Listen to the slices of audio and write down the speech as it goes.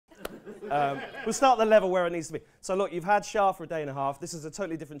We'll start the level where it needs to be. So look, you've had Shah for a day and a half. This is a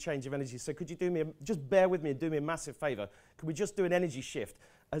totally different change of energy. So could you do me, just bear with me and do me a massive favour. Could we just do an energy shift?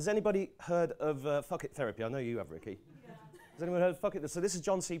 Has anybody heard of fuck it therapy? I know you have, Ricky. Yeah. Has anyone heard of fuck it? So this is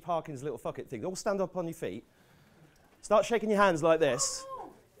John C Parkin's little fuck it thing. All stand up on your feet. Start shaking your hands like this.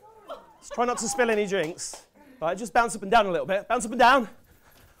 Just try not to spill any drinks. Right, just bounce up and down a little bit. Bounce up and down.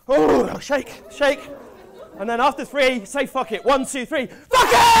 Oh, shake, shake. And then after 3, say fuck it. 1, 2, 3. Fuck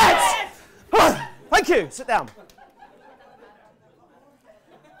it! Thank you. Sit down.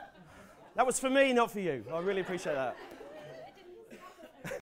 That was for me, not for you. I really appreciate that.